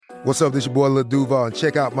What's up, this your boy Lil Duval, and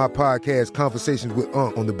check out my podcast, Conversations with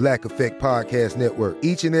Unc, on the Black Effect Podcast Network.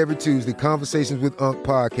 Each and every Tuesday, Conversations with Unc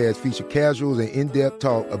podcast feature casuals and in-depth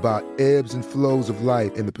talk about ebbs and flows of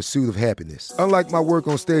life and the pursuit of happiness. Unlike my work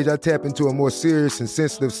on stage, I tap into a more serious and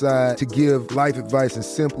sensitive side to give life advice and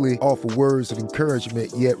simply offer words of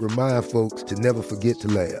encouragement, yet remind folks to never forget to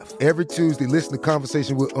laugh. Every Tuesday, listen to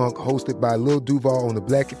Conversations with Unc, hosted by Lil Duval on the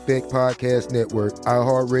Black Effect Podcast Network,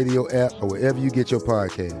 iHeartRadio app, or wherever you get your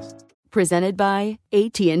podcasts. Presented by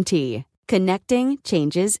AT&T. Connecting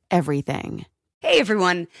changes everything. Hey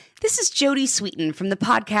everyone, this is Jodie Sweetin from the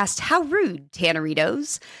podcast How Rude,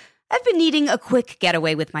 Tanneritos. I've been needing a quick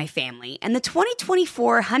getaway with my family, and the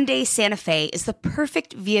 2024 Hyundai Santa Fe is the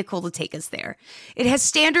perfect vehicle to take us there. It has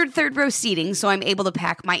standard third-row seating, so I'm able to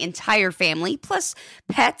pack my entire family, plus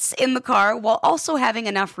pets, in the car, while also having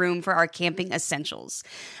enough room for our camping essentials.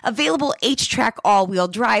 Available H-Track all-wheel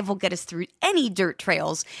drive will get us through any dirt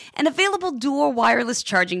trails, and available dual wireless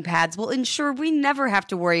charging pads will ensure we never have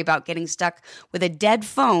to worry about getting stuck with a dead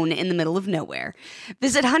phone in the middle of nowhere.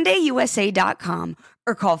 Visit HyundaiUSA.com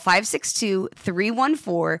or call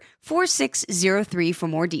 562-314-4603 for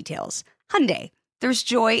more details. Hyundai, there's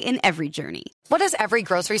joy in every journey. What does every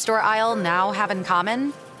grocery store aisle now have in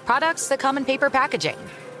common? Products that come in paper packaging.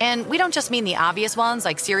 And we don't just mean the obvious ones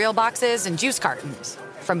like cereal boxes and juice cartons.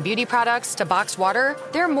 From beauty products to boxed water,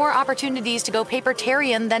 there are more opportunities to go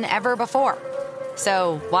papertarian than ever before.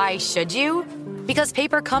 So why should you? Because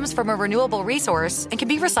paper comes from a renewable resource and can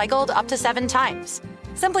be recycled up to 7 times.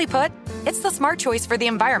 Simply put, it's the smart choice for the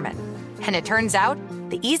environment. And it turns out,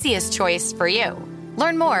 the easiest choice for you.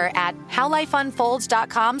 Learn more at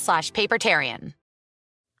howlifeunfolds.com/papertarian.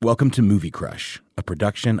 Welcome to Movie Crush, a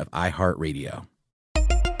production of iHeartRadio.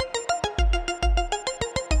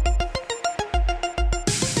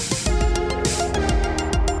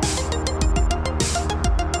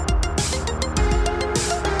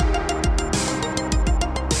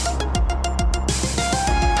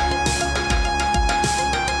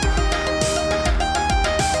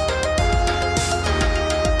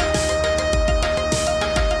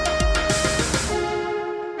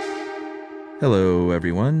 Hello,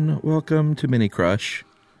 everyone. Welcome to Mini Crush.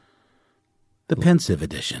 The pensive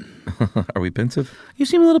edition. Are we pensive? You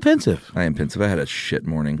seem a little pensive. I am pensive. I had a shit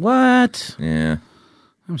morning. What? Yeah.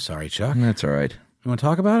 I'm sorry, Chuck. That's all right. You want to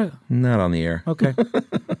talk about it? Not on the air. Okay.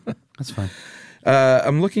 That's fine.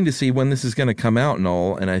 I'm looking to see when this is going to come out,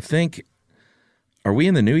 Noel, and I think, are we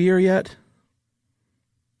in the new year yet?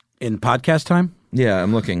 In podcast time? Yeah,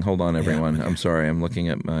 I'm looking. Hold on, everyone. Yeah, okay. I'm sorry. I'm looking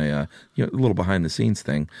at my little behind-the-scenes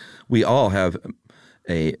thing. We all have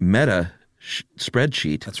a meta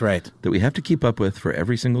spreadsheet. That's right. That we have to keep up with for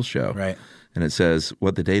every single show. Right. And it says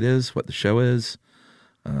what the date is, what the show is,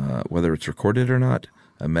 whether it's recorded or not,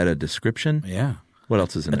 a meta description. Yeah. What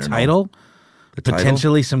else is in there? Title. The title.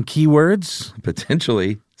 Potentially some keywords.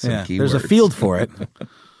 Potentially some keywords. There's a field for it.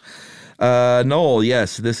 Noel,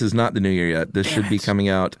 yes, this is not the new year yet. This should be coming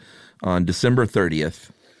out on December 30th,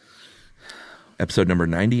 episode number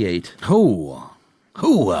 98. Hoo-ah.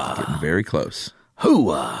 Getting very close.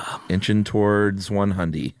 Hoo-ah. Inching towards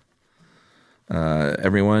 100.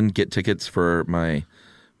 Everyone, get tickets for my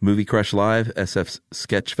Movie Crush Live, SF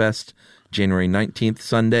Sketchfest, January 19th,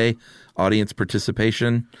 Sunday. Audience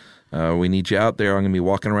participation. We need you out there. I'm going to be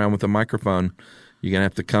walking around with a microphone. You're going to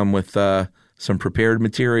have to come with some prepared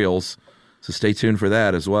materials, so stay tuned for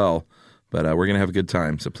that as well. But we're going to have a good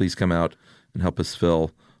time, so please come out and help us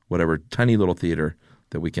fill whatever tiny little theater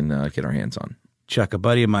that we can get our hands on. Chuck, a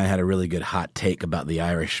buddy of mine had a really good hot take about The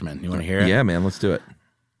Irishman. You want to hear it? Yeah, man, let's do it.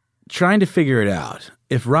 Trying to figure it out.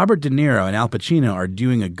 If Robert De Niro and Al Pacino are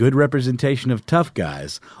doing a good representation of tough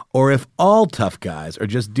guys, or if all tough guys are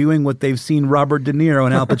just doing what they've seen Robert De Niro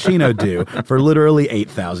and Al Pacino do for literally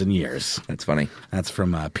 8,000 years. That's funny. That's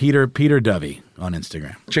from Peter Dovey on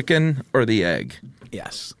Instagram. Chicken or the egg?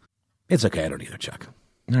 Yes. It's okay. I don't either, Chuck.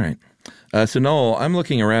 All right. So, Noel, I'm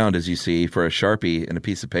looking around, as you see, for a Sharpie and a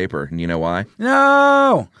piece of paper. And you know why?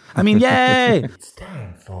 No! I mean, yay! It's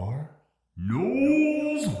time for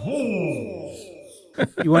Noel's Holes.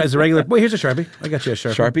 You want as a regular? Boy, here's a Sharpie. I got you a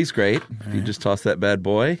Sharpie. Sharpie's great. Right. You just toss that bad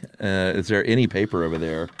boy. Is there any paper over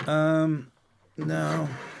there? No.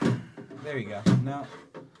 There you go.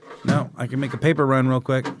 No. I can make a paper run real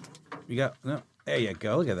quick. You got no. There you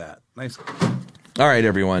go. Look at that. Nice. All right,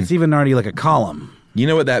 everyone. It's even already like a column. You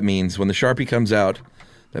know what that means. When the Sharpie comes out,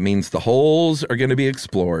 that means the holes are going to be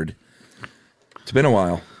explored. It's been a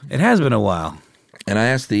while. It has been a while. And I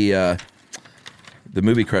asked the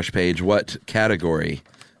Movie Crush page what category.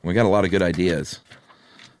 We got a lot of good ideas.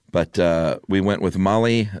 But we went with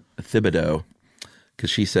Molly Thibodeau, because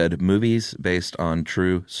she said movies based on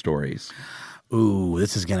true stories. Ooh,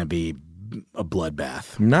 this is going to be a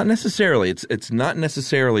bloodbath. Not necessarily. It's not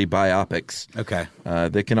necessarily biopics. Okay.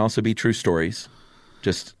 They can also be true stories,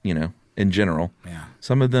 just, in general. Yeah.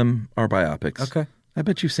 Some of them are biopics. Okay. I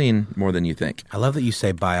bet you've seen more than you think. I love that you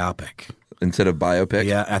say biopic. Instead of biopic?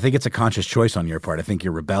 Yeah, I think it's a conscious choice on your part. I think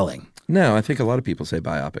you're rebelling. No, I think a lot of people say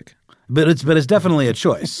biopic. But it's definitely a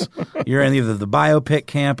choice. You're in either the biopic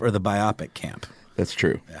camp or the biopic camp. That's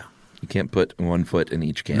true. Yeah. You can't put one foot in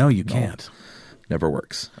each camp. No, you can't. Never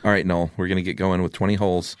works. All right, Noel, we're going to get going with 20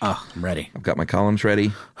 holes. Oh, I'm ready. I've got my columns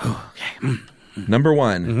ready. Okay. Number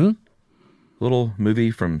one, little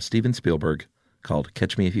movie from Steven Spielberg called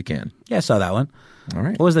Catch Me If You Can. Yeah, I saw that one. All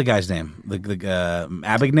right. What was the guy's name? The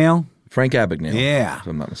Abagnale? Frank Abagnale. Yeah. If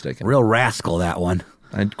I'm not mistaken. Real rascal, that one.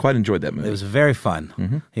 I quite enjoyed that movie. It was very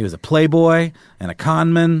fun. He was a playboy and a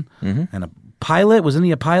conman and a pilot. Wasn't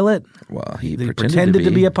he a pilot? Well, he pretended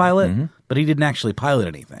to be a pilot, but he didn't actually pilot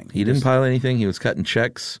anything. He didn't pilot anything. He was cutting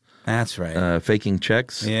checks. That's right. Faking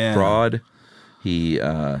checks. Yeah. Fraud. He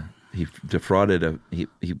defrauded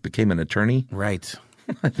he became an attorney. Right.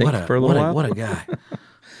 I think for a little while. What a guy.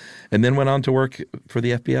 And then went on to work for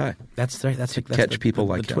the FBI. That's catch people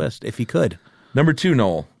like the him. twist, if he could. Number two,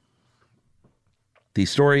 Noel. The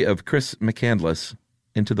story of Chris McCandless,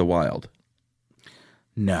 Into the Wild.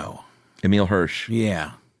 No. Emil Hirsch.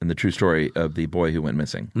 Yeah. And the true story of the boy who went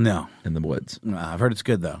missing No. in the woods. I've heard it's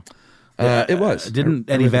good, though. It was. Didn't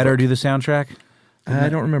I Eddie read the Vedder book. do the soundtrack? I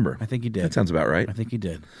don't remember. I think he did. That sounds about right. I think he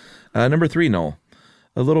did. Number three, Noel.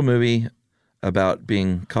 A little movie about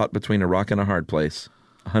being caught between a rock and a hard place.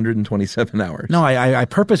 127 hours. No, I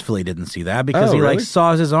purposefully didn't see that because Oh, he really?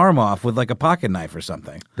 saws his arm off with like a pocket knife or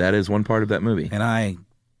something. That is one part of that movie. And I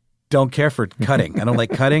don't care for cutting. I don't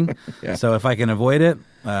like cutting. Yeah. So if I can avoid it,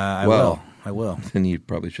 I will. I will. Then you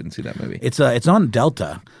probably shouldn't see that movie. It's on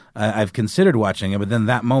Delta. I've considered watching it, but then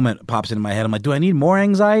that moment pops into my head. I'm like, do I need more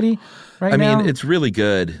anxiety right now? I mean, it's really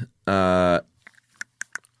good.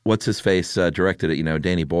 What's his face directed it?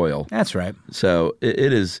 Danny Boyle. That's right. So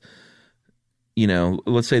it is.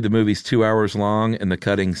 Let's say the movie's 2 hours long and the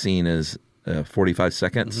cutting scene is 45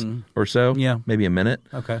 seconds or so. Yeah. Maybe a minute.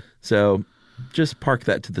 Okay. So just park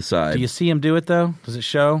that to the side. Do you see him do it though? Does it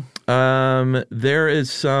show? There is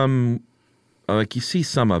some, you see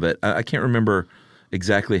some of it. I can't remember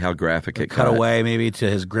exactly how graphic it Cut away maybe to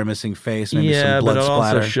his grimacing face, maybe yeah, some blood but it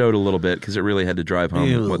splatter. also showed a little bit because it really had to drive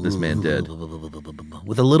home what this man did.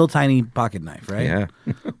 With a little tiny pocket knife, right? Yeah.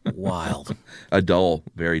 Wild. A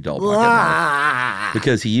very dull pocket knife.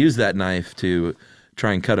 Because he used that knife to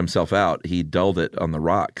try and cut himself out. He dulled it on the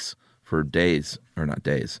rocks for days, or not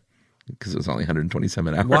days, because it was only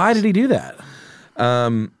 127 hours. Why did he do that?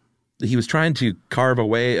 He was trying to carve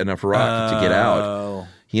away enough rock to get out.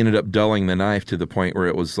 He ended up dulling the knife to the point where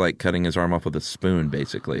it was like cutting his arm off with a spoon,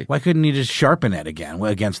 basically. Why couldn't he just sharpen it again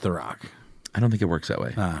against the rock? I don't think it works that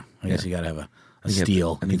way. I guess you got to have a I think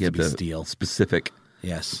steel. I think you have to be the steel. specific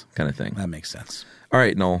Yes. kind of thing. That makes sense. All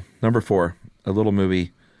right, Noel. Number 4, a little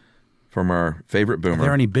movie from our favorite Are boomer.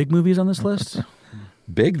 there any big movies on this list?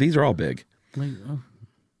 Big? These are all big.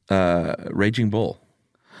 Raging Bull.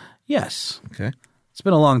 Yes. Okay. It's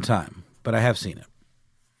been a long time, but I have seen it.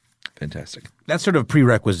 Fantastic. That's sort of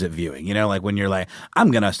prerequisite viewing, like when you're like, I'm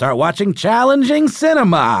going to start watching challenging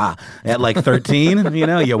cinema at like 13,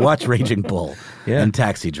 you watch Raging Bull and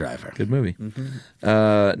Taxi Driver. Good movie.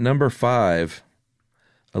 Number 5,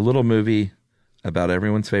 a little movie about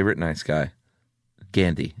everyone's favorite nice guy,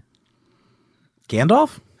 Gandhi.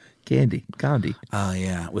 Gandalf? Gandhi. Oh,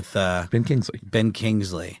 yeah, with Ben Kingsley. Ben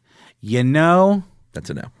Kingsley. That's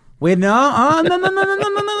a no. Wait, no. Oh,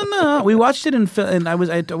 no. We watched it I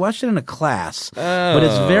watched it in a class, but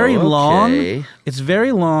it's very long. It's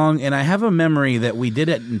very long, and I have a memory that we did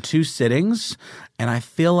it in 2 sittings, and I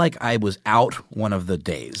feel like I was out one of the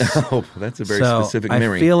days. Oh, that's a very specific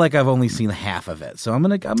memory. I feel like I've only seen half of it, so I'm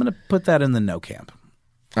gonna put that in the no camp.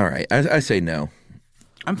 All right, I say no.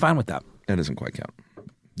 I'm fine with that. That doesn't quite count.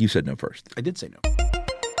 You said no first. I did say no.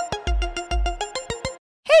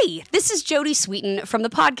 Hey, this is Jodie Sweetin from the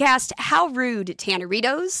podcast How Rude,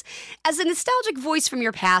 Tanneritos. As a nostalgic voice from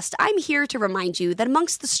your past, I'm here to remind you that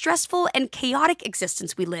amongst the stressful and chaotic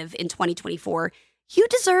existence we live in 2024, you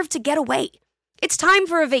deserve to get away. It's time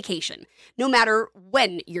for a vacation, no matter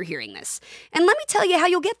when you're hearing this. And let me tell you how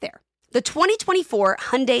you'll get there. The 2024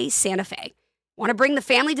 Hyundai Santa Fe. Want to bring the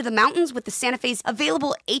family to the mountains with the Santa Fe's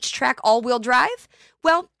available H-Track all-wheel drive?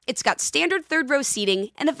 Well, it's got standard third-row seating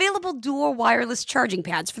and available dual wireless charging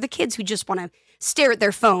pads for the kids who just want to stare at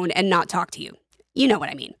their phone and not talk to you. You know what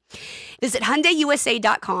I mean. Visit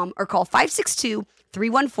HyundaiUSA.com or call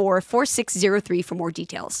 314-4603 for more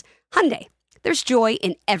details. Hyundai, there's joy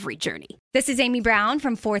in every journey. This is Amy Brown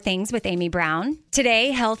from 4 Things with Amy Brown.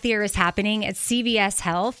 Today, healthier is happening at CVS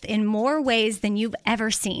Health in more ways than you've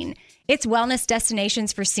ever seen. It's wellness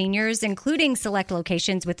destinations for seniors, including select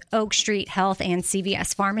locations with Oak Street Health and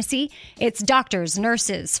CVS Pharmacy. It's doctors,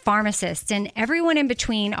 nurses, pharmacists, and everyone in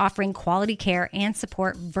between offering quality care and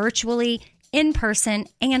support virtually, in person,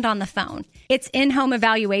 and on the phone. It's in-home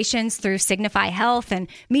evaluations through Signify Health and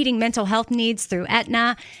meeting mental health needs through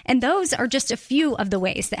Aetna. And those are just a few of the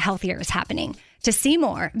ways that healthier is happening. To see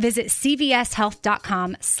more, visit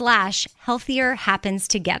cvshealth.com/healthier happens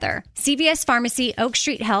together. CVS Pharmacy, Oak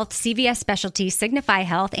Street Health, CVS Specialty, Signify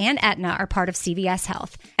Health, and Aetna are part of CVS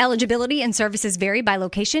Health. Eligibility and services vary by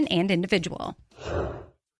location and individual.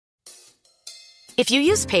 If you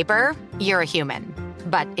use paper, you're a human.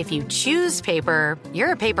 But if you choose paper,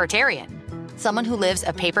 you're a papertarian. Someone who lives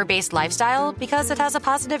a paper-based lifestyle because it has a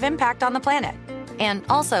positive impact on the planet. And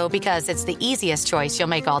also because it's the easiest choice you'll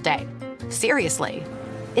make all day. Seriously.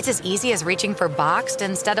 It's as easy as reaching for boxed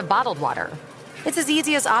instead of bottled water. It's as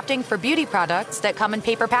easy as opting for beauty products that come in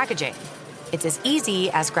paper packaging. It's as easy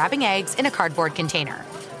as grabbing eggs in a cardboard container.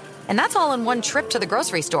 And that's all in one trip to the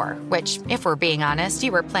grocery store, which, if we're being honest,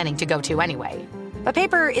 you were planning to go to anyway. But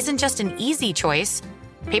paper isn't just an easy choice.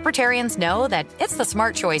 Papertarians know that it's the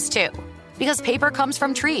smart choice, too. Because paper comes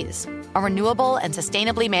from trees, a renewable and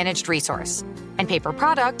sustainably managed resource. And paper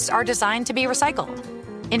products are designed to be recycled.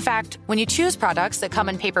 In fact, when you choose products that come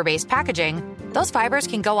in paper-based packaging, those fibers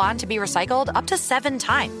can go on to be recycled up to 7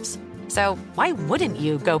 times. So why wouldn't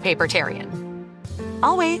you go papertarian?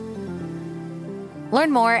 I'll wait.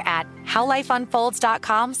 Learn more at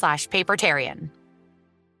howlifeunfolds.com/papertarian.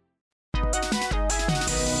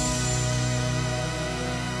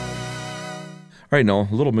 All right, Noel,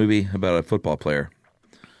 a little movie about a football player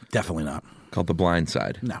Definitely not. called The Blind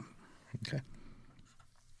Side. No. Okay.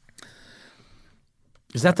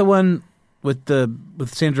 Is that the one with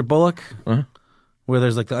Sandra Bullock? Uh-huh. Where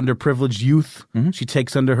there's like the underprivileged youth she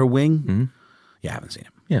takes under her wing? Yeah, I haven't seen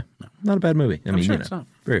it. Yeah, not a bad movie. I mean, sure you it's know, not.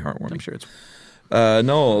 very heartwarming. I'm sure it's...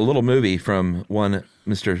 No, a little movie from one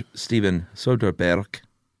Mr. Steven Soderbergh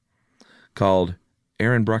called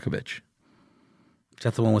Aaron Brockovich. Is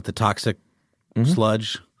that the one with the toxic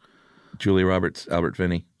sludge? Julia Roberts, Albert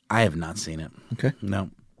Finney. I have not seen it. Okay. No.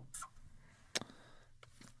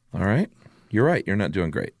 All right. You're right. You're not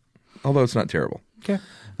doing great. Although it's not terrible. Okay.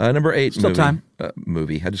 Number 8 Still movie. time.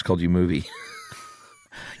 Movie. I just called you movie.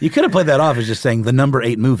 You could have played that off as just saying the number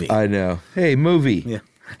 8 movie. I know. Hey, movie. Yeah.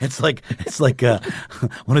 It's like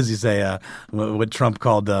what does he say? What Trump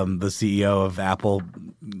called the CEO of Apple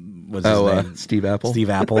was his name? Steve Apple. Steve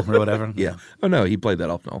Apple or whatever. Yeah. Oh, no, he played that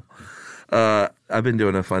off, Noel. I've been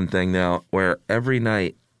doing a fun thing now where every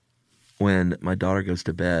night when my daughter goes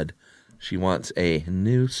to bed, she wants a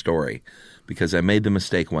new story because I made the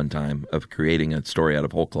mistake one time of creating a story out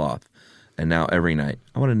of whole cloth. And now every night,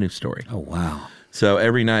 I want a new story. Oh, wow. So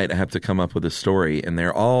every night I have to come up with a story, and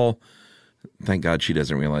they're all, thank God she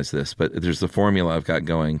doesn't realize this, but there's the formula I've got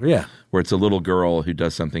going Yeah. where it's a little girl who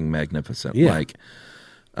does something magnificent, Yeah. like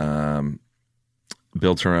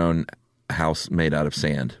builds her own house made out of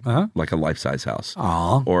sand, like a life-size house,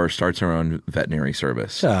 Aw. or starts her own veterinary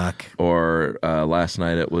service. Chuck. Or last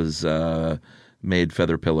night it was made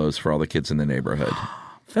feather pillows for all the kids in the neighborhood.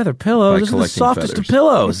 Feather pillows. By Those are the collecting softest feathers. of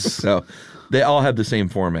pillows. So they all have the same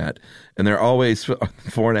format, and they're always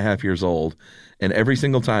 4.5 years old. And every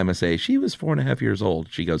single time I say, she was 4.5 years old,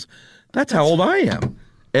 she goes, that's how old I am.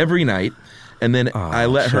 Every night. And then I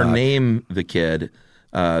let her Chuck. name the kid,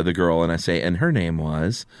 the girl, and I say, and her name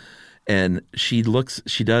was... And she does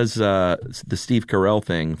the Steve Carell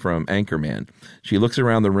thing from Anchorman. She looks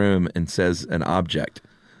around the room and says an object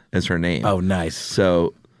as her name. Oh, nice.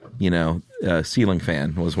 So, ceiling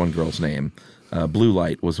fan was one girl's name. Blue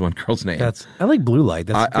light was one girl's name. I like blue light.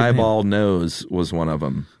 That's a good name. Eyeball nose was one of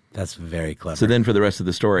them. That's very clever. So then for the rest of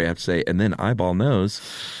the story, I have to say, and then Eyeball Nose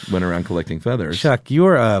went around collecting feathers. Chuck, you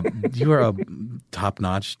are a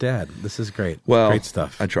top-notch dad. This is great. Well, great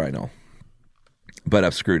stuff. I try, no. But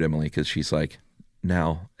I've screwed Emily because she's like,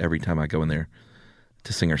 now every time I go in there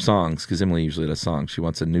to sing her songs, because Emily usually does songs, she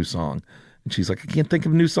wants a new song. And she's like, I can't think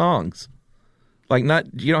of new songs. Like,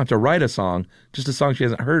 you don't have to write a song, just a song she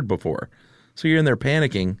hasn't heard before. So you're in there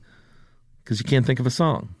panicking because you can't think of a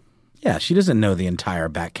song. Yeah, she doesn't know the entire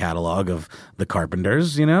back catalog of the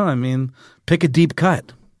Carpenters, I mean, pick a deep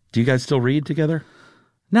cut. Do you guys still read together?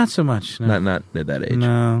 Not so much. No. Not at that age.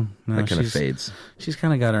 No. That kind of fades. She's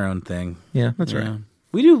kind of got her own thing. Yeah, that's right.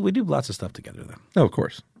 We do lots of stuff together, though. Oh, of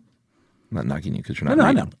course. I'm not knocking you because you're not No,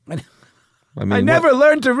 I reading. know. I mean, I never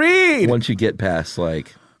learned to read. once you get past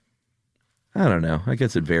like, I don't know. I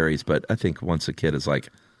guess it varies, but I think once a kid is like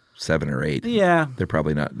 7 or 8, Yeah, they're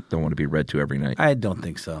probably don't want to be read to every night. I don't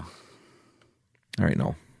think so. All right,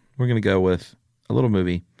 Noel. We're going to go with a little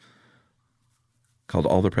movie called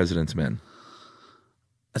All the President's Men.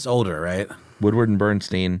 That's older, right? Woodward and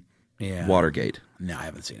Bernstein, Yeah. Watergate. No, I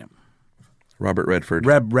haven't seen it. Robert Redford.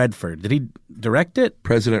 Reb Redford. Did he direct it?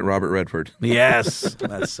 President Robert Redford. Yes.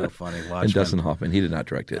 That's so funny. Watchmen. And Dustin Hoffman. He did not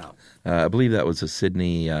direct it. I believe that was a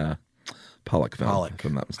Sidney Pollack film, Pollock. if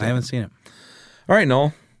I'm not I mistaken. haven't seen it. All right,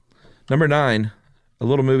 Noel. Number 9, a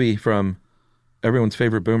little movie from everyone's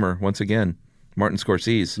favorite boomer, once again, Martin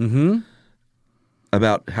Scorsese,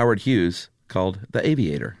 about Howard Hughes, called The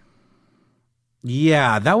Aviator.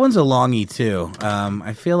 Yeah, that one's a longie too.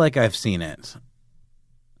 I feel like I've seen it.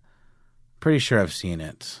 Pretty sure I've seen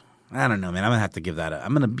it. I don't know, man. I'm gonna have to give that.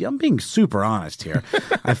 I'm being super honest here.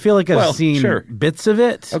 I feel like I've Well, seen sure. bits of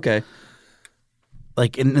it, Okay.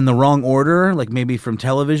 like in the wrong order, like maybe from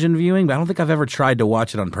television viewing. But I don't think I've ever tried to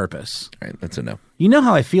watch it on purpose. All right, that's a no. You know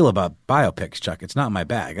how I feel about biopics, Chuck. It's not my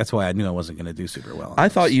bag. That's why I knew I wasn't going to do super well. I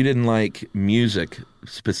thought you didn't like music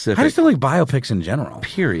specific. I just feel like biopics in general.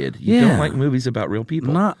 Period. You Yeah. don't like movies about real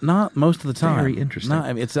people. Not most of the time. Very interesting.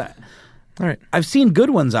 I mean, it's All right. I've seen good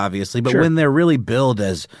ones, obviously, but Sure. when they're really billed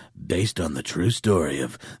as based on the true story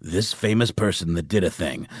of this famous person that did a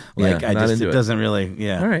thing, like Yeah, not into it it. doesn't really.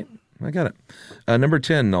 Yeah. All right. I got it. Number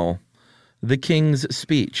 10, Noel. The King's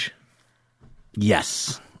Speech.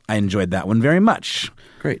 Yes, I enjoyed that one very much.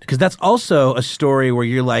 Great. Because that's also a story where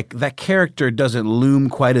you're like, that character doesn't loom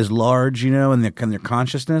quite as large, in their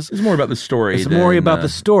consciousness. It's more about the story. It's more than, about the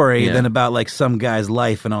story yeah. than about like some guy's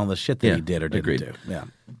life and all the shit that Yeah, he did or didn't agreed. do. Yeah.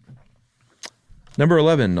 Number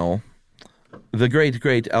 11, Noel. The great,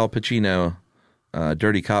 great Al Pacino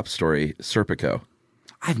dirty cop story, Serpico.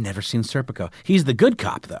 I've never seen Serpico. He's the good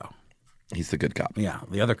cop, though. He's the good cop. Yeah,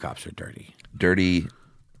 the other cops are dirty. Dirty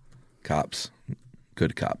cops.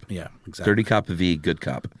 Good cop. Yeah, exactly. Dirty cop v. good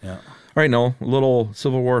cop. Yeah. All right, Noel. A little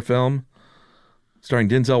Civil War film starring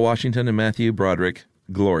Denzel Washington and Matthew Broderick,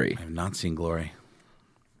 Glory. I have not seen Glory.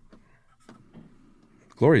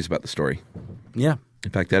 Glory is about the story. Yeah.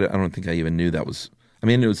 In fact, I don't think I even knew that was... I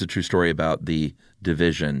mean, it was a true story about the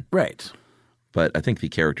division, Right. but I think the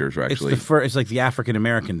characters were actually... It's like the African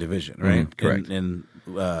American division, right? correct. In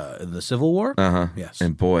the Civil War? Uh-huh. Yes.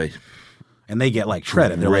 And boy... And they get like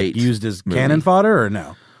shredded. They're like Great used as movie. cannon fodder or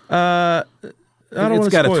no? I don't It's want to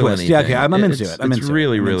got a spoil twist. anything. Yeah, okay, I'm into it. I'm it's into it.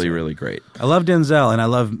 really, I'm really, into it. really great. I love Denzel and I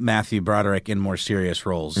love Matthew Broderick in more serious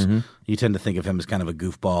roles. You tend to think of him as kind of a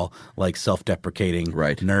goofball, like self-deprecating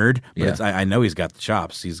Right. nerd. But Yeah. I know he's got the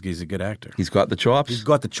chops. He's a good actor. He's got the chops. He's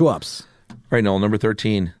got the chops. Right, Noel, number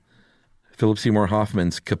 13, Philip Seymour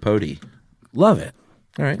Hoffman's Capote. Love it.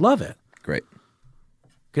 All right. Love it. Great.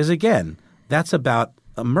 Because again, that's about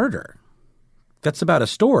a murder. That's about a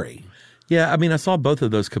story. Yeah, I mean, I saw both of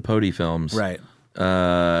those Capote films. Right.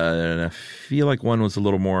 And I feel like one was a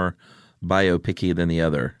little more biopic-y than the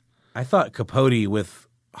other. I thought Capote with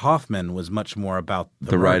Hoffman was much more about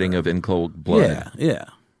The writing of In Cold Blood. Yeah, yeah.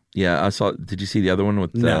 Yeah, I saw... Did you see the other one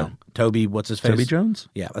with... No. Toby, what's his face? Toby Jones?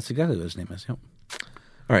 Yeah, that's exactly what his name is. Yep.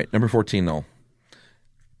 All right, number 14, Noel.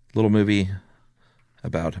 Little movie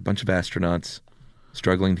about a bunch of astronauts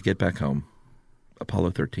struggling to get back home.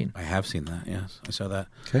 Apollo 13. I have seen that, yes. I saw that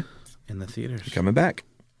Okay. in the theaters. Coming back.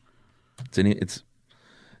 It's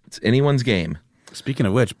anyone's game. Speaking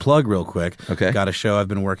of which, plug real quick. Okay. Got a show I've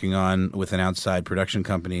been working on with an outside production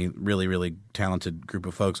company, really, really talented group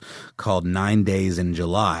of folks called 9 Days in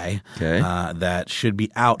July. Okay. That should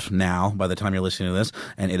be out now by the time you're listening to this.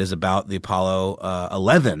 And it is about the Apollo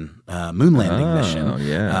 11 moon landing mission.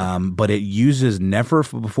 Yeah. But it uses never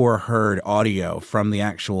before heard audio from the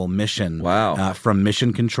actual mission. Wow. From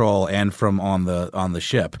mission control and from on the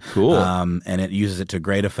ship. Cool. And it uses it to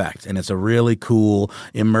great effect. And it's a really cool,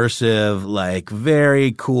 immersive, like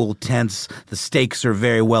very cool, tense. The stakes are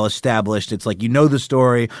very well established. It's like you know the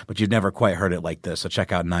story, but you've never quite heard it like this. So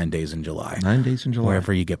check out 9 Days in July. 9 Days in July.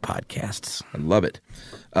 Wherever you get podcasts. I love it.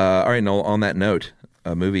 All right, Noel, on that note,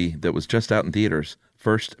 a movie that was just out in theaters,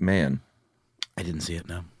 First Man. I didn't see it,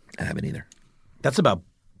 no. I haven't either. That's about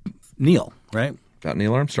Neil, right? About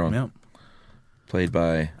Neil Armstrong. Yeah. Played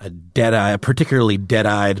by A particularly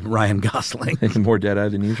dead-eyed Ryan Gosling. more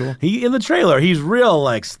dead-eyed than usual. He in the trailer, he's real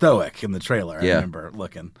like stoic in the trailer. I Yeah. remember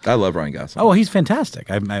looking. I love Ryan Gosling. Oh, he's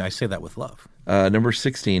fantastic. I say that with love. Number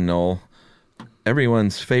 16, Noel.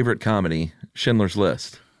 Everyone's favorite comedy, Schindler's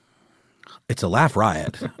List. It's a laugh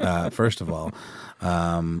riot, first of all.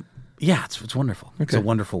 Yeah, it's wonderful. It's a Okay.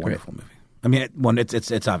 wonderful, Great. wonderful movie. I mean,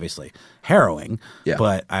 it's obviously harrowing, Yeah.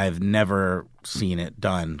 but I've never seen it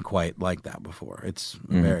done quite like that before. It's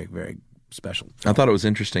very, very special. I thought it was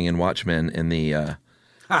interesting in Watchmen in the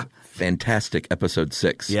fantastic episode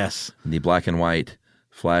 6. Yes. The black and white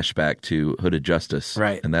flashback to Hooded Justice.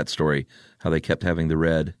 Right. And that story, how they kept having the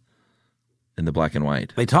red and the black and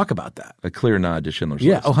white. They talk about that. A clear nod to Schindler's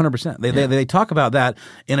Yeah, List. 100%. They talk about that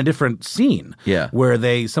in a different scene. Yeah.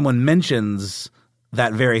 Where someone mentions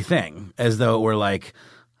that very thing as though it were like,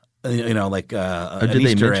 you know, like an Did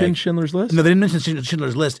they Easter mention egg. Schindler's List? No, they didn't mention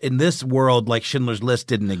Schindler's List. In this world, like Schindler's List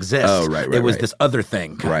didn't exist. Oh, right, It was right. this other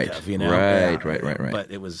thing, kind Right. of, you know? Right, Yeah, right.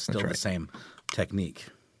 But it was still That's the right. same technique.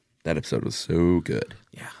 That episode was so good.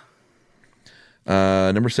 Yeah.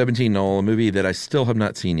 Number 17, Noel, a movie that I still have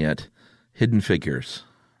not seen yet, Hidden Figures.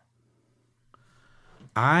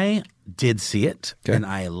 I did see it, Okay. and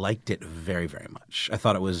I liked it very, very much. I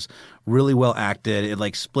thought it was really well acted. It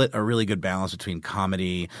like split a really good balance between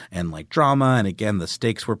comedy and like drama, and again, the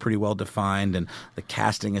stakes were pretty well defined, and the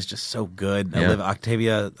casting is just so good. Yeah.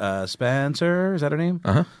 Octavia Spencer, is that her name?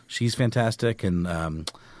 Uh-huh. She's fantastic, and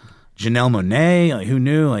Janelle Monáe, like, who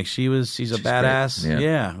knew? Like she's a badass. great.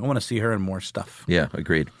 Yeah. I want to see her in more stuff. Yeah,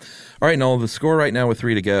 agreed. All right, Noel, the score right now with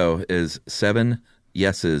 3 to go is 7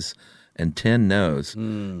 yeses and 10 no's.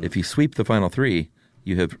 If you sweep the final 3,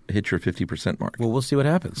 you have hit your 50% mark. Well, we'll see what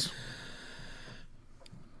happens.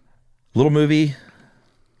 Little movie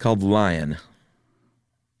called Lion.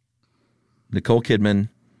 Nicole Kidman,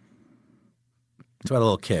 It's about a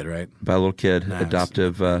little kid, right? about a little kid, Nah, it's-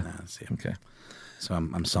 adoptive. let's see. Okay. So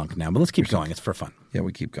I'm sunk now, but let's keep going. It's for fun. Yeah,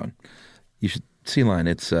 we keep going. You should see Lion.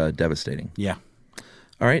 It's devastating. Yeah.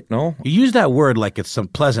 All right, Noel. You use that word like it's some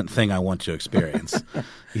pleasant thing I want to experience.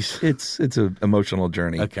 It's an emotional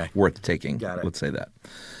journey. Okay. Worth taking. Got it. Let's say that.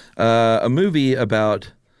 A movie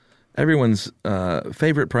about everyone's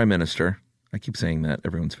favorite prime minister. I keep saying that,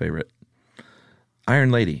 everyone's favorite.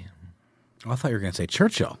 Iron Lady. Oh, I thought you were going to say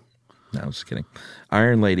Churchill. No, I was just kidding.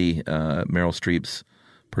 Iron Lady, Meryl Streep's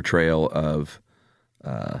portrayal of,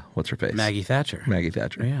 what's her face? Maggie Thatcher. Maggie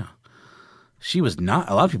Thatcher. Yeah. She was not,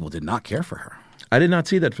 a lot of people did not care for her. I did not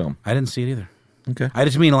see that film. I didn't see it either. Okay. I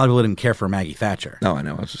just mean a lot of people didn't care for Maggie Thatcher. No, I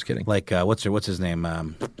know. I was just kidding. Like, what's his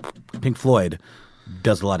name? Pink Floyd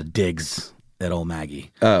does a lot of digs at old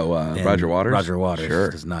Maggie. Oh, And Roger Waters? Roger Waters Sure.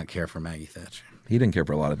 does not care for Maggie Thatcher. He didn't care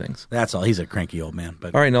for a lot of things. That's all. He's a cranky old man.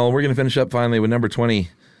 But All right, Noel, we're going to finish up finally with number 20.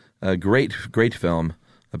 A great film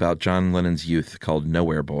about John Lennon's youth called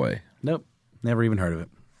Nowhere Boy. nope, never even heard of it.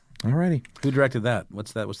 All righty. Who directed that?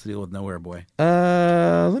 What's that? What's the deal with Nowhere Boy?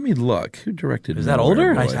 Let me look. Who directed Is that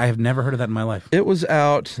Nowhere older? Boy? I have never heard of that in my life. It was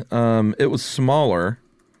out. It was smaller.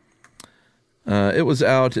 It was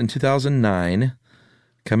out in 2009.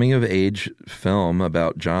 Coming of age film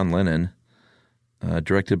about John Lennon,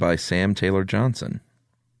 directed by Sam Taylor Johnson.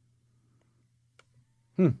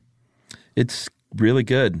 It's really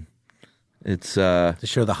good. It's To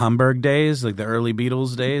show the Hamburg days, like the early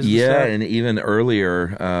Beatles days. and yeah, stuff? and even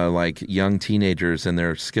earlier, like young teenagers and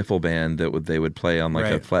their skiffle band that they would play on like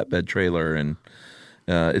a Right. flatbed trailer, and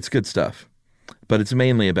it's good stuff. But it's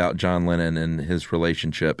mainly about John Lennon and his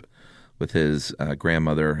relationship with his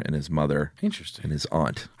grandmother and his mother Interesting. and his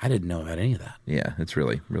aunt. I didn't know about any of that. Yeah, it's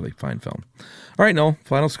really, really fine film. All right, Noel,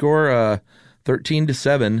 final score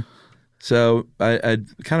 13-7. So I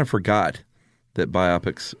kind of forgot that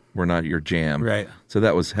biopics were not your jam. Right. So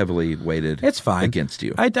that was heavily weighted It's fine against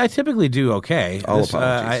you. I typically do okay. All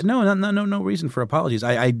apologies. No reason for apologies.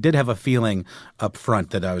 I did have a feeling up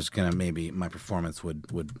front that I was gonna maybe my performance would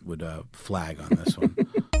flag on this one.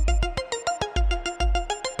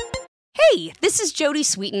 Hey, this is Jodie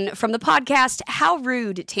Sweetin from the podcast How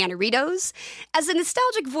Rude, Tanneritos. As a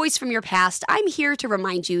nostalgic voice from your past, I'm here to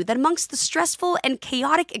remind you that amongst the stressful and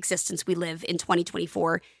chaotic existence we live in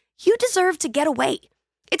 2024, you deserve to get away.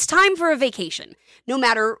 It's time for a vacation, no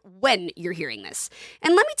matter when you're hearing this.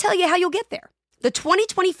 And let me tell you how you'll get there. The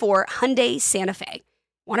 2024 Hyundai Santa Fe.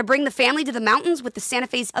 Want to bring the family to the mountains with the Santa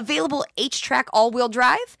Fe's available H-Track all-wheel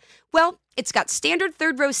drive? Well, it's got standard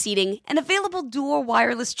third-row seating and available dual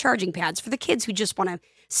wireless charging pads for the kids who just want to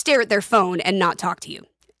stare at their phone and not talk to you.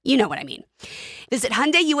 You know what I mean. Visit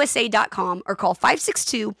HyundaiUSA.com or call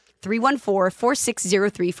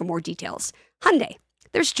 562-314-4603 for more details. Hyundai.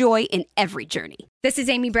 There's joy in every journey. This is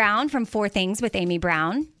Amy Brown from 4 Things with Amy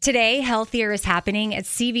Brown. Today, healthier is happening at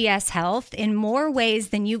CVS Health in more ways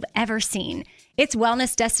than you've ever seen. It's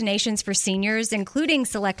wellness destinations for seniors, including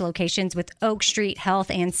select locations with Oak Street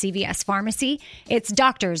Health and CVS Pharmacy. It's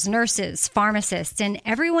doctors, nurses, pharmacists, and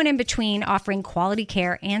everyone in between offering quality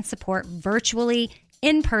care and support virtually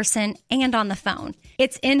in person and on the phone.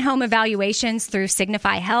 It's in-home evaluations through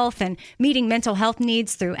Signify Health and meeting mental health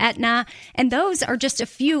needs through Aetna. And those are just a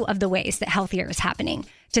few of the ways that Healthier is happening.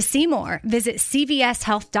 To see more, visit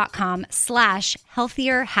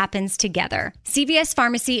cvshealth.com/healthier happens together. CVS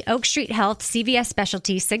Pharmacy, Oak Street Health, CVS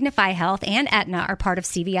Specialty, Signify Health, and Aetna are part of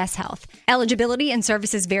CVS Health. Eligibility and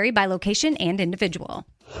services vary by location and individual.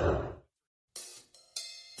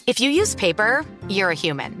 If you use paper, you're a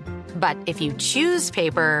human. But if you choose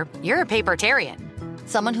paper, you're a papertarian.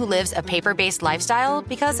 Someone who lives a paper-based lifestyle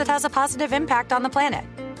because it has a positive impact on the planet.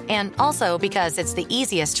 And also because it's the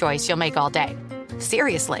easiest choice you'll make all day.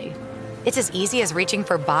 Seriously. It's as easy as reaching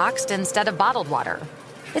for boxed instead of bottled water.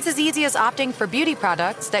 It's as easy as opting for beauty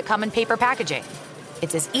products that come in paper packaging.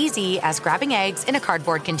 It's as easy as grabbing eggs in a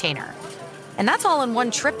cardboard container. And that's all in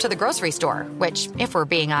one trip to the grocery store, which, if we're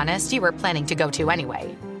being honest, you were planning to go to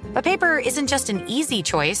anyway. But paper isn't just an easy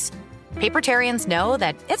choice. Papertarians know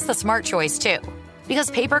that it's the smart choice, too.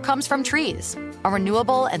 Because paper comes from trees, a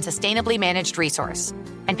renewable and sustainably managed resource.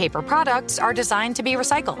 And paper products are designed to be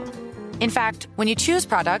recycled. In fact, when you choose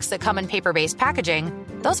products that come in paper-based packaging,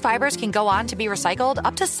 those fibers can go on to be recycled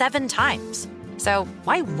up to 7 times. So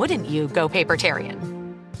why wouldn't you go papertarian?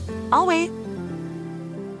 I'll wait.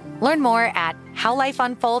 Learn more at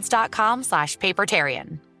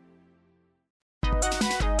howlifeunfolds.com/papertarian.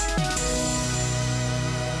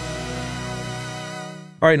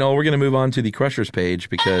 All right, Noel, we're going to move on to the Crushers page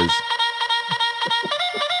because...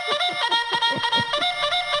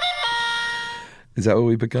 Is that what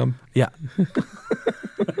we become? Yeah.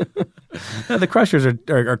 The Crushers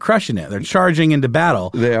are crushing it. They're charging into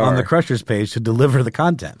battle on the Crushers page to deliver the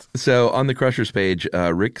content. So on the Crushers page,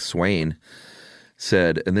 Rick Swain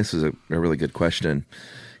said, and this is a really good question.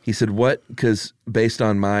 He said, because based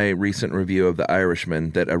on my recent review of The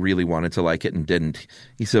Irishman, that I really wanted to like it and didn't.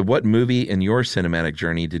 He said, what movie in your cinematic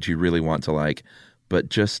journey did you really want to like, but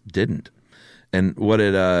just didn't? And what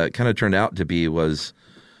it kind of turned out to be was,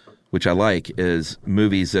 which I like, is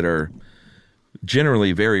movies that are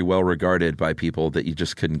generally very well regarded by people that you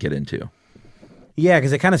just couldn't get into. Yeah,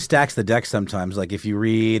 because it kind of stacks the deck sometimes. Like if you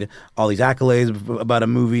read all these accolades about a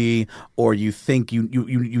movie, or you think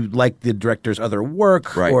you like the director's other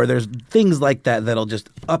work, right, or there's things like that that'll just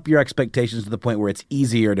up your expectations to the point where it's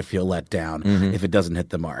easier to feel let down if it doesn't hit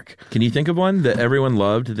the mark. Can you think of one that everyone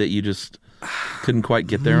loved that you just couldn't quite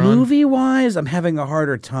get there on? Movie-wise, I'm having a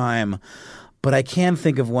harder time. But I can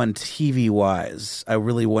think of one TV-wise I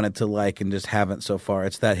really wanted to like and just haven't so far.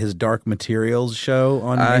 It's that His Dark Materials show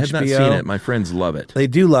on HBO. I have not seen it. My friends love it. They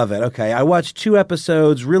do love it. Okay. I watched 2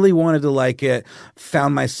 episodes, really wanted to like it,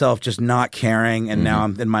 found myself just not caring, and now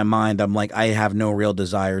in my mind I'm like, I have no real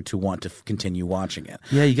desire to want to continue watching it.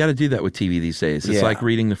 Yeah, you got to do that with TV these days. It's like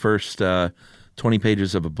reading the first 20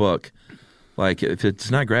 pages of a book. Like, if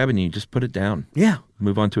it's not grabbing you, just put it down. Yeah.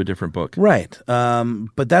 Move on to a different book. Right.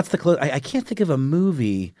 But that's the close. I can't think of a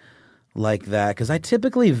movie like that because I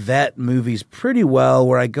typically vet movies pretty well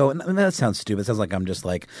where I go, and that sounds stupid. It sounds like I'm just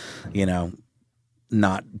like,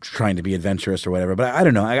 not trying to be adventurous or whatever. But I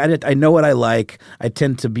don't know. I know what I like. I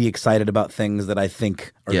tend to be excited about things that I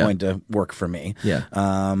think are going to work for me. Yeah.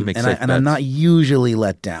 And I'm not usually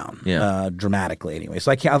let down dramatically anyway.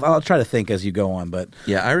 So I'll try to think as you go on. But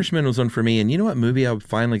yeah, Irishman was one for me. And you know what movie I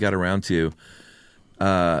finally got around to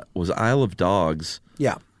was Isle of Dogs.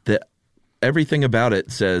 Yeah. That everything about it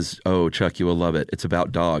says, oh, Chuck, you will love it. It's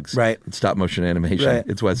about dogs. Right. It's stop motion animation. Right.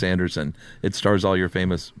 It's Wes Anderson. It stars all your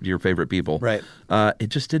favorite people. Right. It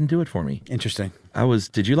just didn't do it for me. Interesting.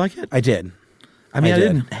 Did you like it? I did. I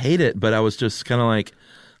didn't hate it, but I was just kind of like,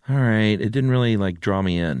 all right, it didn't really draw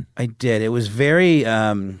me in. I did. It was very,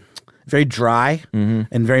 very dry and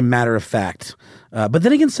very matter of fact. But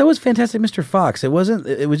then again, so was Fantastic Mr. Fox. It was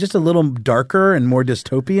just a little darker and more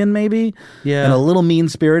dystopian, maybe. Yeah. And a little mean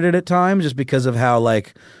spirited at times, just because of how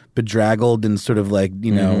bedraggled and sort of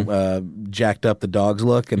jacked up the dogs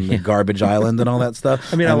look and the garbage island and all that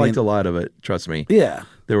stuff. I liked a lot of it. Trust me. Yeah.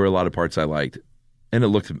 There were a lot of parts I liked, and it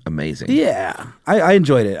looked amazing. Yeah. I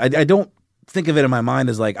enjoyed it. I don't think of it in my mind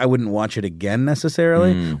as I wouldn't watch it again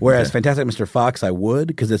necessarily. Whereas Fantastic Mr. Fox, I would,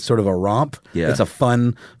 because it's sort of a romp. Yeah. It's a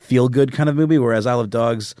fun, feel good kind of movie. Whereas Isle of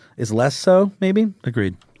Dogs is less so, maybe.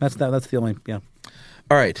 Agreed. That's the only All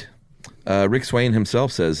right. Rick Swain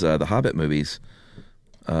himself says the Hobbit movies,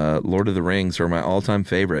 Lord of the Rings, are my all-time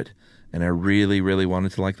favorite, and I really, really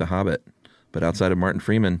wanted to like The Hobbit, but outside of Martin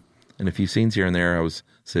Freeman and a few scenes here and there, I was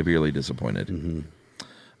severely disappointed.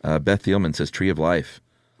 Beth Thielman says Tree of Life.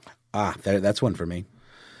 Ah, that's one for me.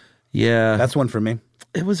 Yeah. That's one for me.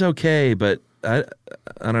 It was okay, but I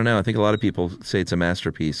don't know. I think a lot of people say it's a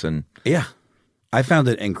masterpiece. And yeah. I found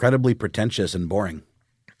it incredibly pretentious and boring.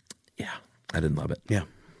 Yeah, I didn't love it. Yeah.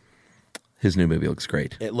 His new movie looks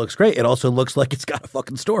great. It looks great. It also looks like it's got a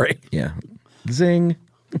fucking story. Yeah. Zing.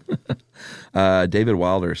 David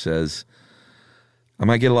Wilder says, I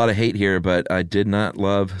might get a lot of hate here, but I did not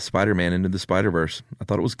love Spider-Man Into the Spider-Verse. I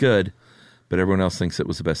thought it was good, but everyone else thinks it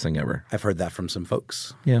was the best thing ever. I've heard that from some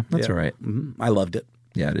folks. Yeah, that's all right. Mm-hmm. I loved it.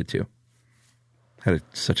 Yeah, I did too. Had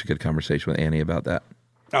such a good conversation with Annie about that.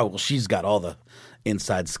 Oh, well, she's got all the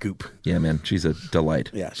inside scoop. Yeah, man, she's a delight.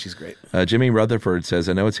 Yeah, she's great. Jimmy Rutherford says,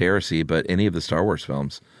 I know it's heresy, but any of the Star Wars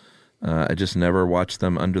films, I just never watched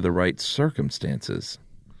them under the right circumstances.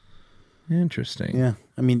 Interesting. Yeah.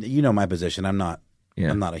 I mean, you know my position. I'm not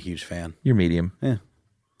a huge fan. You're medium. Yeah.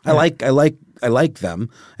 I like them,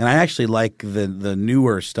 and I actually like the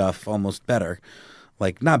newer stuff almost better.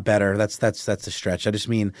 Like, not better. That's a stretch. I just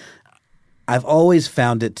mean I've always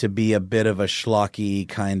found it to be a bit of a schlocky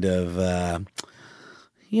kind of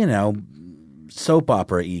soap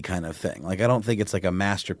opera-y kind of thing. Like, I don't think it's like a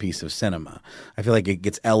masterpiece of cinema. I feel like it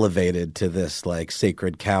gets elevated to this like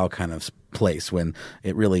sacred cow kind of place when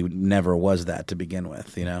it really never was that to begin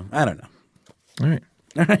with, you know? I don't know. All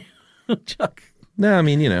right. Chuck. No, I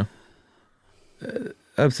mean,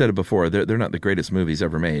 I've said it before. They're not the greatest movies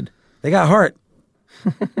ever made. They got heart.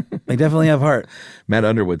 They definitely have heart. Matt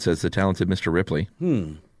Underwood says The Talented Mr. Ripley.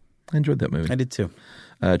 I enjoyed that movie. I did too.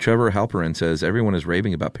 Trevor Halperin says everyone is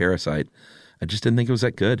raving about Parasite. I just didn't think it was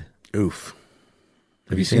that good. Oof.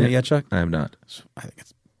 Have you seen it yet, Chuck? I have not. I think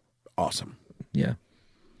it's awesome. Yeah.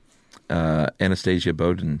 Anastasia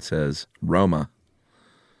Bowden says Roma.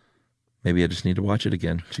 Maybe I just need to watch it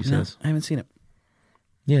again, she says. I haven't seen it.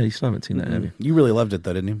 Yeah, you still haven't seen that, have you? You really loved it,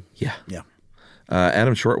 though, didn't you? Yeah. Yeah.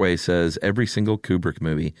 Adam Shortway says every single Kubrick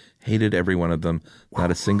movie, hated every one of them.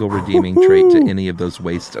 Not a single redeeming trait to any of those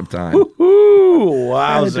wastes of time.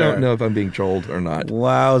 Wowzer. I don't know if I'm being trolled or not.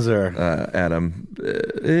 Wowzer. Adam,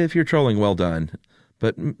 if you're trolling, well done.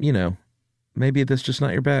 But, maybe that's just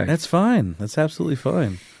not your bag. That's fine. That's absolutely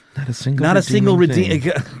fine. Not a single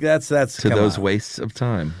redeeming. That's to those wastes of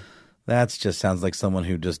time. That just sounds like someone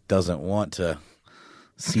who just doesn't want to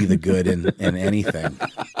see the good in anything.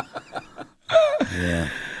 Yeah.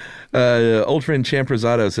 Old friend Champ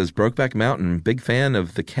Rosado says, Brokeback Mountain, big fan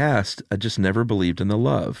of the cast. I just never believed in the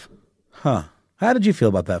love. Huh. How did you feel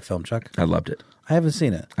about that film, Chuck? I loved it. I haven't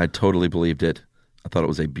seen it. I totally believed it. I thought it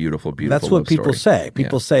was a beautiful, beautiful That's what love people story. say.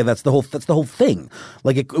 People say that's the whole thing.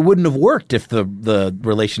 Like, it wouldn't have worked if the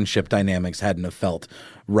relationship dynamics hadn't have felt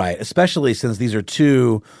right, especially since these are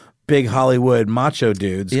two big Hollywood macho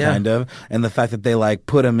dudes, kind of, and the fact that they like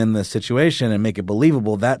put them in the situation and make it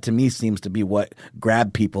believable, that to me seems to be what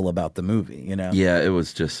grabbed people about the movie, Yeah, it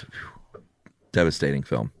was just devastating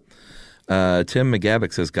film. Tim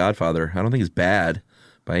McGavick says Godfather. I don't think it's bad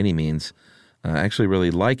by any means. I actually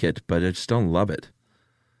really like it, but I just don't love it.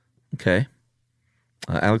 Okay.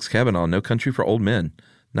 Alex Kavanaugh, No Country for Old Men.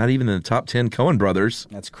 Not even in the top 10 Coen brothers.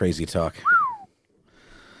 That's crazy talk.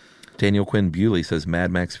 Daniel Quinn Bewley says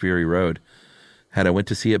Mad Max Fury Road. Had I went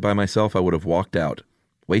to see it by myself, I would have walked out.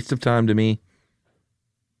 Waste of time to me.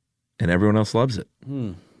 And everyone else loves it.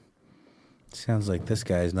 Sounds like this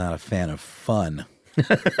guy's not a fan of fun.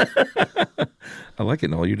 I like it,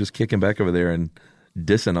 Noel. You're just kicking back over there and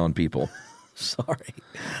dissing on people. Sorry.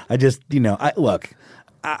 I just,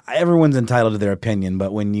 everyone's entitled to their opinion,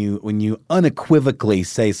 but when you unequivocally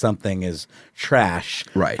say something is trash,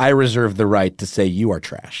 right, I reserve the right to say you are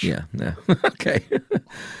trash. Yeah. Okay.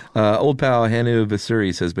 Old pal Hanu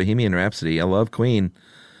Vasuri says Bohemian Rhapsody. I love Queen.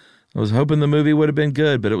 I was hoping the movie would have been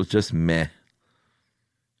good, but it was just meh.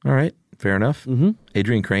 All right. Fair enough. Mm-hmm.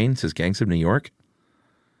 Adrian Crane says Gangs of New York.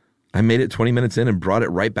 I made it 20 minutes in and brought it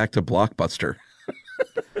right back to Blockbuster.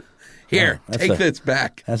 Here, take this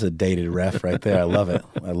back. That's a dated ref right there. I love it.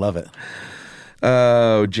 I love it.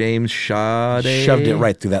 Oh, James Sade. Shoved it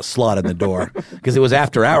right through that slot in the door because it was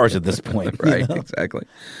after hours at this point. Right, exactly.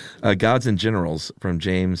 Gods and Generals from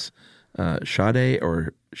James Sade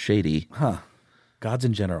or Shady. Huh. Gods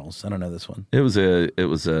and Generals. I don't know this one. It was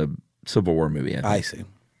a Civil War movie. I see.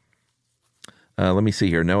 Let me see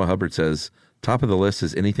here. Noah Hubbard says, top of the list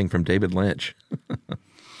is anything from David Lynch.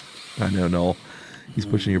 I know, Noel. He's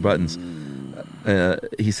pushing your buttons.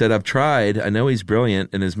 He said, I've tried. I know he's brilliant,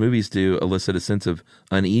 and his movies do elicit a sense of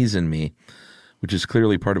unease in me, which is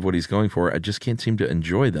clearly part of what he's going for. I just can't seem to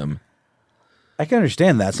enjoy them. I can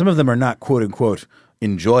understand that. Some of them are not, quote-unquote,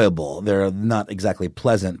 enjoyable. They're not exactly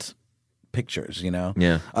pleasant pictures, you know?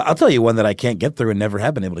 Yeah. I'll tell you one that I can't get through and never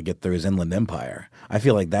have been able to get through is Inland Empire. I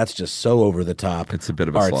feel like that's just so over the top. It's a bit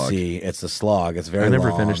of a artsy. slog. It's a slog. It's very I never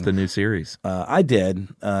long. finished the new series. I did,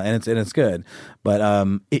 and it's good. But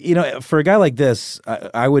you know, for a guy like this,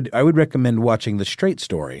 I would recommend watching The Straight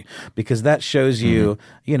Story, because that shows you,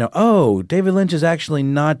 you know, oh, David Lynch is actually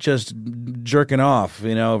not just jerking off,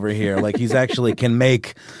 you know, over here. Like he's actually can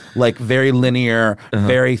make like very linear,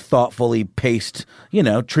 very thoughtfully paced, you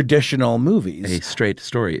know, traditional movies. A straight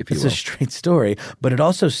story, if you It's will. a straight story, but it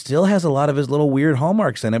also still has a lot of his little weird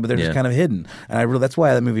hallmarks in it, but they're Yeah. just kind of hidden. And that's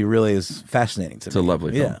why that movie really is fascinating to me. It's a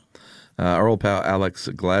lovely film. Our old pal Alex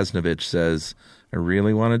Glasnovich says, I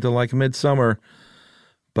really wanted to like Midsommar,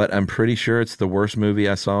 but I'm pretty sure it's the worst movie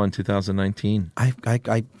I saw in 2019.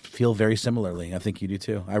 I feel very similarly. I think you do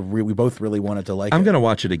too. We both really wanted to like it. I'm going to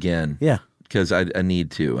watch it again. Yeah. Because I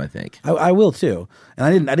need to, I think. I will too,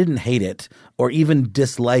 and I didn't hate it or even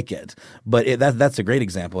dislike it, but that's a great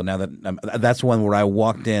example. Now that that's one where I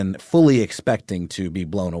walked in fully expecting to be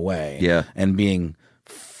blown away, Yeah. and being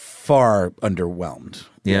far underwhelmed.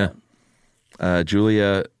 Yeah.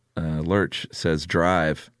 Julia Lurch says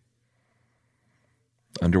Drive.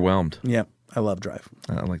 Underwhelmed. Yeah, I love Drive.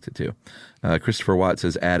 I liked it too. Christopher Watt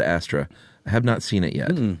says Ad Astra. I have not seen it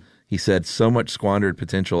yet. He said, so much squandered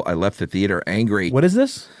potential. I left the theater angry. What is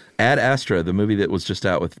this? Ad Astra, the movie that was just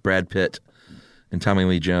out with Brad Pitt and Tommy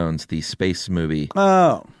Lee Jones, the space movie.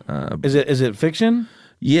 Oh, is it fiction?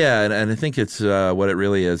 Yeah, and I think it's what it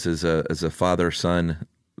really is a father-son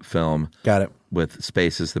film. Got it. With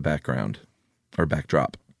space as the background or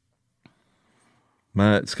backdrop.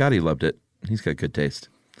 Scotty loved it. He's got good taste.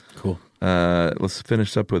 Cool. Let's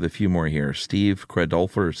finish up with a few more here. Steve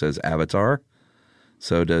Credolfer says Avatar.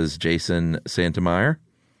 So does Jason Santameyer.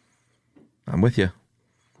 I'm with you.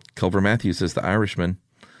 Culver Matthews says The Irishman.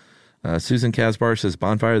 Susan Casbar says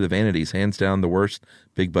Bonfire of the Vanities, hands down the worst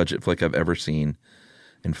big budget flick I've ever seen.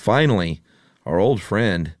 And finally, our old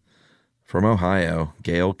friend from Ohio,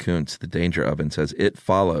 Gail Kuntz, The Danger Oven, says It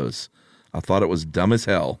Follows. I thought it was dumb as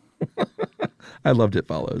hell. I loved It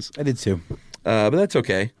Follows. I did too. But that's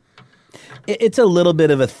okay. It's a little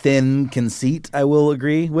bit of a thin conceit, I will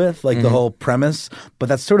agree with, like the whole premise, but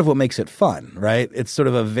that's sort of what makes it fun, right? It's sort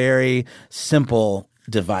of a very simple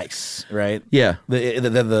device, right? Yeah.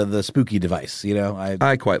 The spooky device, you know?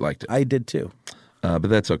 I quite liked it. I did too. But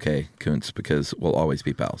that's okay, Kuntz, because we'll always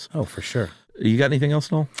be pals. Oh, for sure. You got anything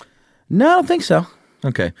else, Noel? No, I don't think so.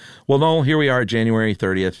 Okay. Well, Noel, here we are, January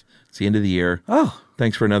 30th. It's the end of the year. Oh.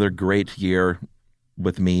 Thanks for another great year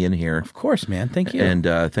with me in here. Of course, man. Thank you. And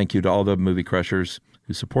thank you to all the movie crushers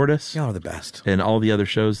who support us. Y'all are the best. And all the other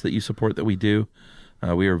shows that you support that we do.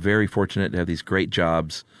 We are very fortunate to have these great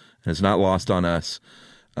jobs, and it's not lost on us.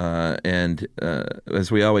 And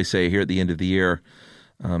as we always say here at the end of the year,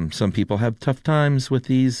 some people have tough times with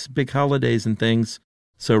these big holidays and things.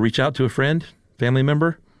 So reach out to a friend, family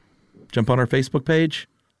member, jump on our Facebook page.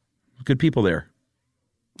 Good people there.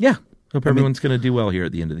 Yeah. Hope everyone's going to do well here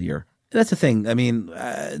at the end of the year. That's the thing. I mean,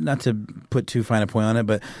 not to put too fine a point on it,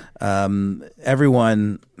 but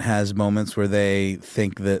everyone has moments where they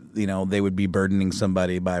think that, you know, they would be burdening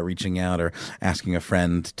somebody by reaching out or asking a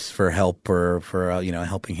friend for help or for, you know, a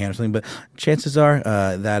helping hand or something. But chances are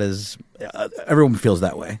that is everyone feels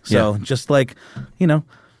that way. So just like, you know,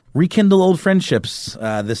 rekindle old friendships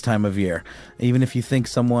this time of year. Even if you think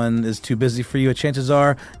someone is too busy for you, chances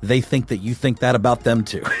are they think that you think that about them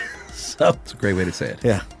too. So it's a great way to say it.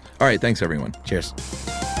 Yeah. All right. Thanks, everyone. Cheers.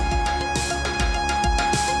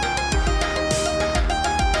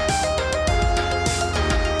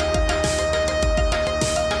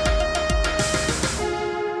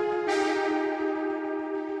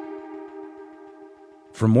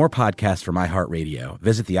 For more podcasts from iHeartRadio,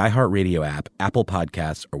 visit the iHeartRadio app, Apple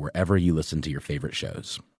Podcasts, or wherever you listen to your favorite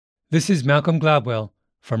shows. This is Malcolm Gladwell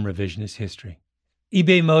from Revisionist History.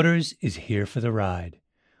 eBay Motors is here for the ride.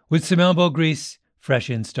 With some elbow grease, fresh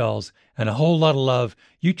installs, and a whole lot of love,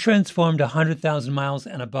 you transformed 100,000 miles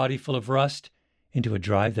and a body full of rust into a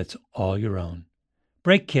drive that's all your own.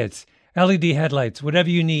 Brake kits, LED headlights, whatever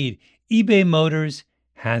you need, eBay Motors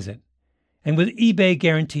has it. And with eBay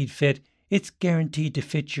Guaranteed Fit, it's guaranteed to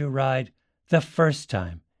fit your ride the first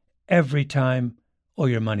time, every time, or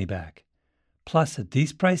your money back. Plus, at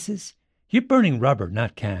these prices, you're burning rubber,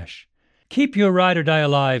 not cash. Keep your ride or die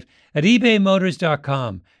alive at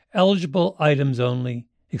ebaymotors.com. Eligible items only.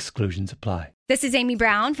 Exclusions apply. This is Amy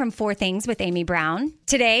Brown from 4 Things with Amy Brown.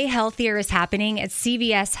 Today, healthier is happening at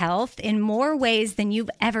CVS Health in more ways than you've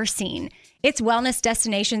ever seen. It's wellness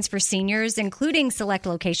destinations for seniors, including select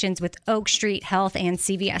locations with Oak Street Health and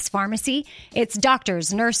CVS Pharmacy. It's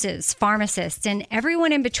doctors, nurses, pharmacists, and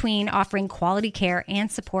everyone in between offering quality care and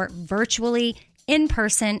support virtually, in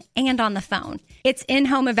person, and on the phone. It's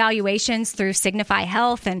in-home evaluations through Signify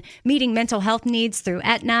Health and meeting mental health needs through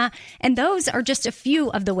Aetna. And those are just a few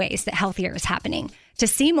of the ways that healthier is happening. To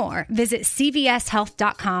see more, visit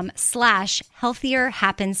cvshealth.com/healthier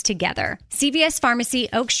happens together. CVS Pharmacy,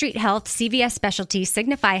 Oak Street Health, CVS Specialty,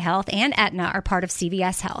 Signify Health, and Aetna are part of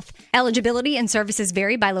CVS Health. Eligibility and services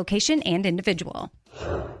vary by location and individual.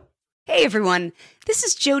 Hey everyone, this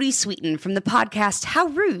is Jody Sweeten from the podcast How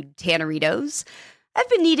Rude, Tanneritos. I've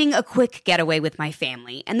been needing a quick getaway with my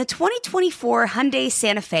family, and the 2024 Hyundai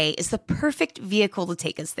Santa Fe is the perfect vehicle to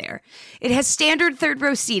take us there. It has standard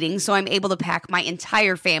third-row seating, so I'm able to pack my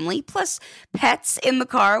entire family, plus pets, in the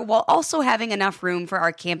car, while also having enough room for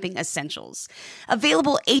our camping essentials.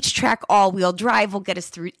 Available H-Track all-wheel drive will get us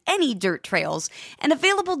through any dirt trails, and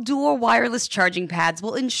available dual wireless charging pads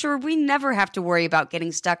will ensure we never have to worry about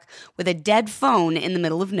getting stuck with a dead phone in the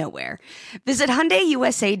middle of nowhere. Visit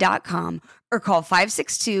HyundaiUSA.com or call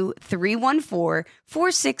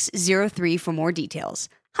 562-314-4603 for more details.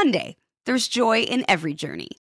 Hyundai, there's joy in every journey.